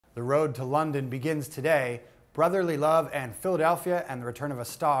The road to London begins today. Brotherly love and Philadelphia and the return of a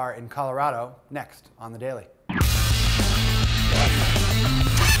star in Colorado next on The Daily.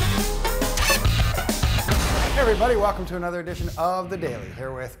 Hey everybody, welcome to another edition of The Daily.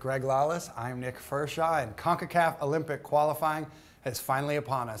 Here with Greg Lawless, I'm Nick Fershaw, and CONCACAF Olympic qualifying is finally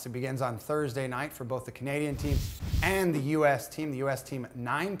upon us. It begins on Thursday night for both the Canadian team and the U.S. team. The U.S. team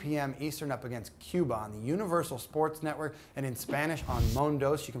 9 p.m. Eastern up against Cuba on the Universal Sports Network and in Spanish on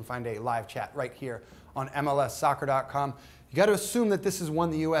Mondos. You can find a live chat right here on MLSsoccer.com. You got to assume that this is one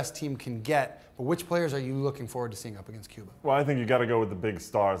the U.S. team can get, but which players are you looking forward to seeing up against Cuba? Well, I think you got to go with the big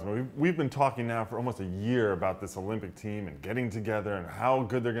stars. I mean, we've been talking now for almost a year about this Olympic team and getting together and how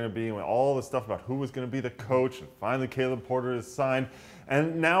good they're going to be and all the stuff about who was going to be the coach. And finally, Caleb Porter is signed.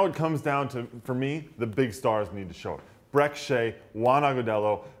 And now it comes down to, for me, the big stars need to show it. Breck Shea, Juan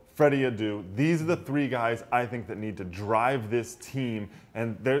Agudelo, Freddie Adu. These are the three guys I think that need to drive this team.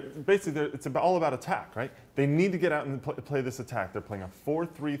 And it's all about attack, right? They need to get out and play this attack. They're playing a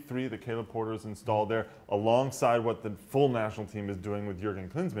 4-3-3 that Caleb Porter has installed there alongside what the full national team is doing with Jurgen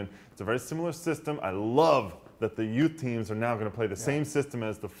Klinsmann. It's a very similar system. I love that the youth teams are now going to play the same system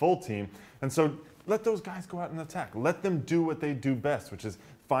as the full team. And so let those guys go out and attack. Let them do what they do best, which is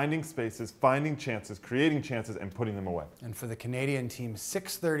finding spaces, finding chances, creating chances, and putting them away. And for the Canadian team,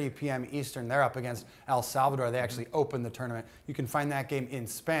 6:30 p.m. Eastern, they're up against El Salvador. They actually opened the tournament. You can find that game in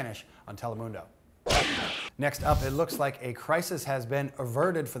Spanish on Telemundo. Next up, it looks like a crisis has been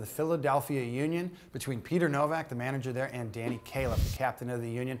averted for the Philadelphia Union between Peter Novak, the manager there, and Danny Califf, the captain of the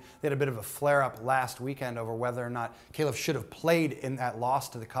Union. They had a bit of a flare-up last weekend over whether or not Califf should have played in that loss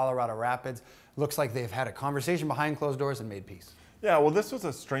to the Colorado Rapids. Looks like they've had a conversation behind closed doors and made peace. Yeah, well, this was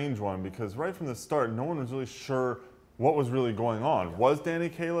a strange one because right from the start, no one was really sure what was really going on. Was Danny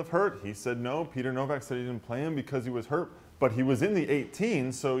Califf hurt? He said no. Peter Novak said he didn't play him because he was hurt, but he was in the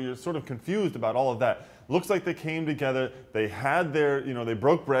 18, so you're sort of confused about all of that. Looks like they came together, they had their, they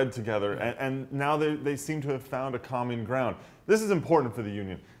broke bread together, and now they seem to have found a common ground. This is important for the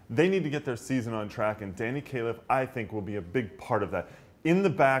Union. They need to get their season on track, and Danny Califf, I think, will be a big part of that. In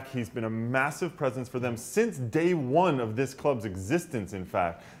the back, he's been a massive presence for them since day one of this club's existence, in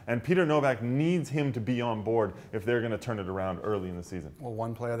fact. And Peter Novak needs him to be on board if they're going to turn it around early in the season. Well,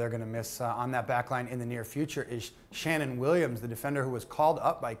 one player they're going to miss on that back line in the near future is Shannon Williams, the defender who was called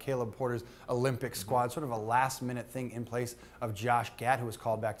up by Caleb Porter's Olympic squad, sort of a last-minute thing in place of Josh Gatt, who was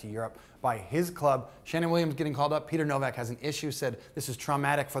called back to Europe by his club. Shannon Williams getting called up. Peter Novak has an issue, said this is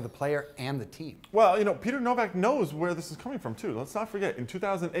traumatic for the player and the team. Well, Peter Novak knows where this is coming from, too. Let's not forget, in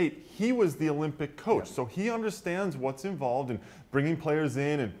 2008, he was the Olympic coach, so he understands what's involved in bringing players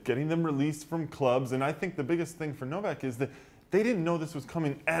in and getting them released from clubs. And I think the biggest thing for Novak is that they didn't know this was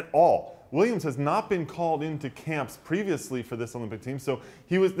coming at all. Williams has not been called into camps previously for this Olympic team, so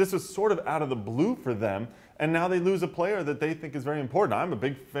this was sort of out of the blue for them, and now they lose a player that they think is very important. I'm a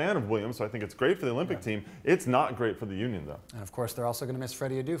big fan of Williams, so I think it's great for the Olympic team. It's not great for the Union, though. And of course, they're also going to miss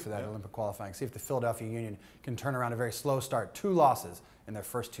Freddie Adu for that Olympic qualifying. See if the Philadelphia Union can turn around a very slow start. 2 losses in their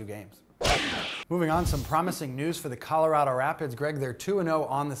first 2 games. Moving on, some promising news for the Colorado Rapids. Greg, they're 2-0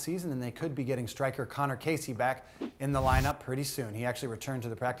 on the season, and they could be getting striker Conor Casey back in the lineup pretty soon. He actually returned to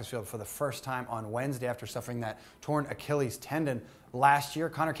the practice field for the first time on Wednesday after suffering that torn Achilles tendon last year.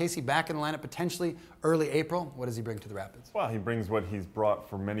 Conor Casey back in the lineup potentially early April. What does he bring to the Rapids? Well, he brings what he's brought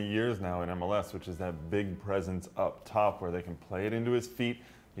for many years now in MLS, which is that big presence up top where they can play it into his feet.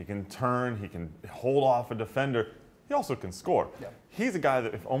 He can turn, he can hold off a defender. He also can score. Yep. He's a guy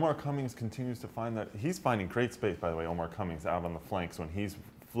that if Omar Cummings continues to find that, he's finding great space, by the way, Omar Cummings out on the flanks when he's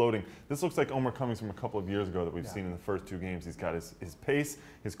floating. This looks like Omar Cummings from a couple of years ago that we've seen in the first 2 games. He's got his pace,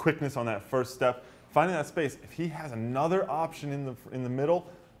 his quickness on that first step. Finding that space, if he has another option in the middle,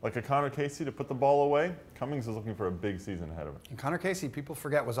 like a Conor Casey to put the ball away, Cummings is looking for a big season ahead of him. And Conor Casey, people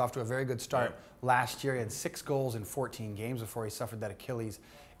forget, was off to a very good start last year. He had 6 goals in 14 games before he suffered that Achilles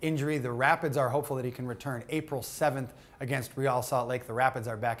injury. The Rapids are hopeful that he can return April 7th against Real Salt Lake. The Rapids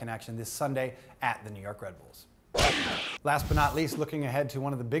are back in action this Sunday at the New York Red Bulls. Last but not least, looking ahead to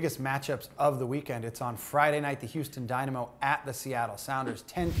one of the biggest matchups of the weekend. It's on Friday night, the Houston Dynamo at the Seattle Sounders,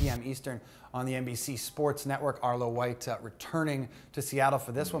 10 p.m. Eastern on the NBC Sports Network. Arlo White returning to Seattle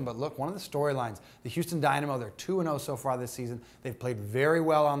for this one. But look, one of the storylines, the Houston Dynamo, they're 2-0 so far this season. They've played very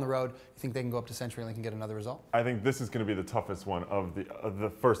well on the road. You think they can go up to CenturyLink and get another result? I think this is going to be the toughest one of the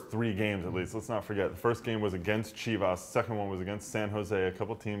first 3 games at least. Let's not forget, the first game was against Chivas. The second one was against San Jose, a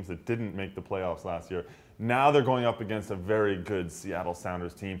couple teams that didn't make the playoffs last year. Now they're going up against a very good Seattle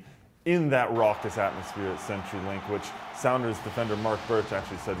Sounders team in that raucous atmosphere at CenturyLink, which Sounders defender Mark Birch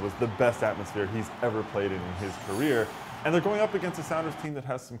actually said was the best atmosphere he's ever played in his career. And they're going up against a Sounders team that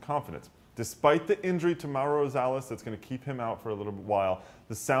has some confidence. Despite the injury to Mauro Rosales that's going to keep him out for a little while,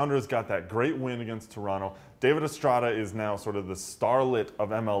 the Sounders got that great win against Toronto. David Estrada is now sort of the starlet of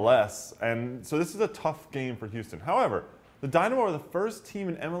MLS, and so this is a tough game for Houston. However, the Dynamo are the first team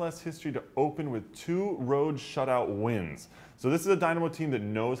in MLS history to open with 2 road shutout wins. So this is a Dynamo team that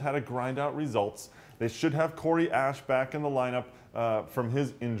knows how to grind out results. They should have Corey Ash back in the lineup from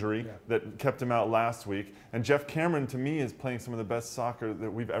his injury that kept him out last week. And Jeff Cameron, to me, is playing some of the best soccer that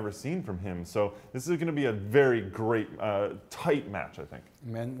we've ever seen from him. So this is going to be a very great, tight match, I think.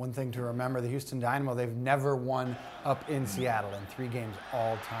 And one thing to remember, the Houston Dynamo, they've never won up in Seattle in 3 games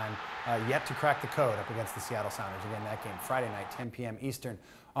all time. Yet to crack the code up against the Seattle Sounders. Again, that game Friday night, 10 p.m. Eastern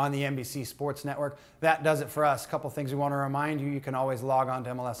on the NBC Sports Network. That does it for us. A couple things we want to remind you. You can always log on to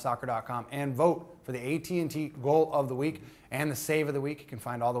MLSsoccer.com and vote for the AT&T Goal of the Week and the Save of the Week. You can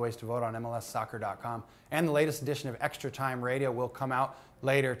find all the ways to vote on MLSsoccer.com. And the latest edition of Extra Time Radio will come out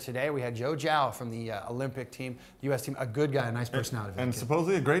later today. We had Joe Zhao from the Olympic team, the U.S. team, a good guy, a nice personality. And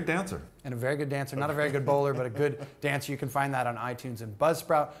supposedly a great dancer. And a very good dancer. Not a very good bowler, but a good dancer. You can find that on iTunes and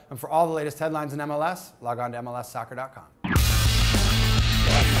Buzzsprout. And for all the latest headlines in MLS, log on to MLSsoccer.com.